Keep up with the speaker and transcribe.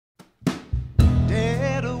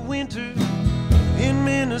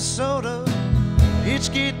Minnesota. It's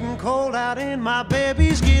getting cold out and my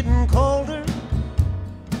baby's getting colder.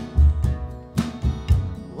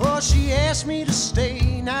 Well, she asked me to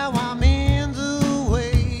stay, now I'm in the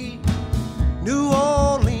way. New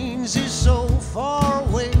Orleans is so far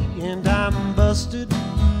away and I'm busted.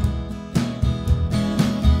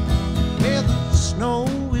 Yeah, the snow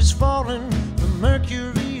is falling, the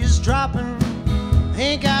mercury is dropping.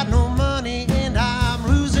 Ain't got no money and I'm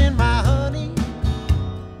losing my honey.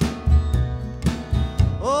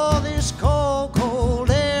 Oh, this cold,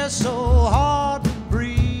 cold air's so hard to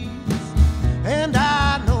breathe, and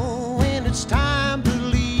I know when it's time to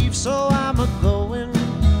leave, so I'm a-going.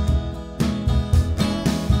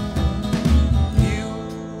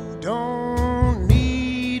 You don't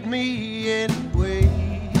need me anyway.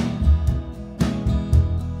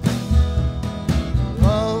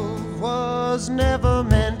 Love was never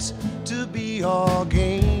meant to be our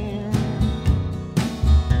game.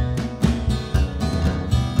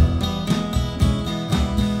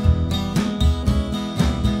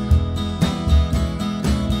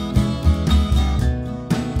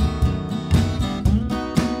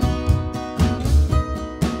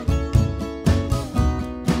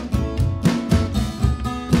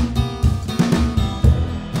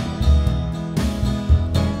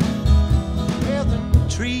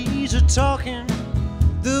 Trees are talking,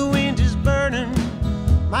 the wind is burning,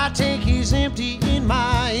 my tank is empty and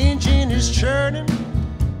my engine is churning.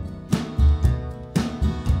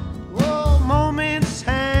 Oh, moments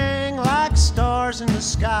hang like stars in the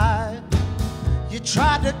sky. You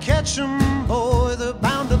tried to catch them, boy, they're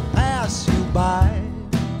bound to pass you by.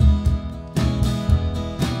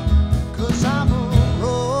 'Cause I'm a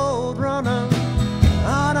roadrunner,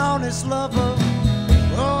 an honest lover.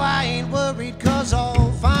 Oh, I ain't worried 'cause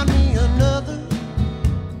I'll find me another.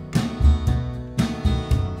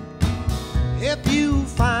 If you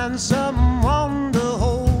find someone to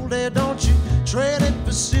hold it, don't you trade it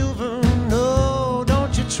for silver. No,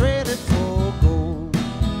 don't you trade it for gold.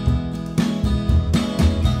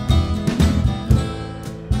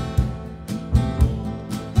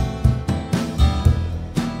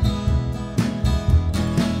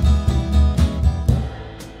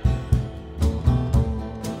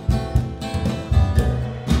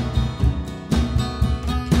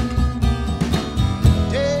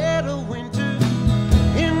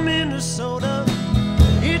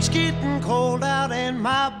 It's getting cold out and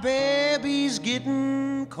my baby's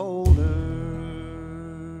getting colder.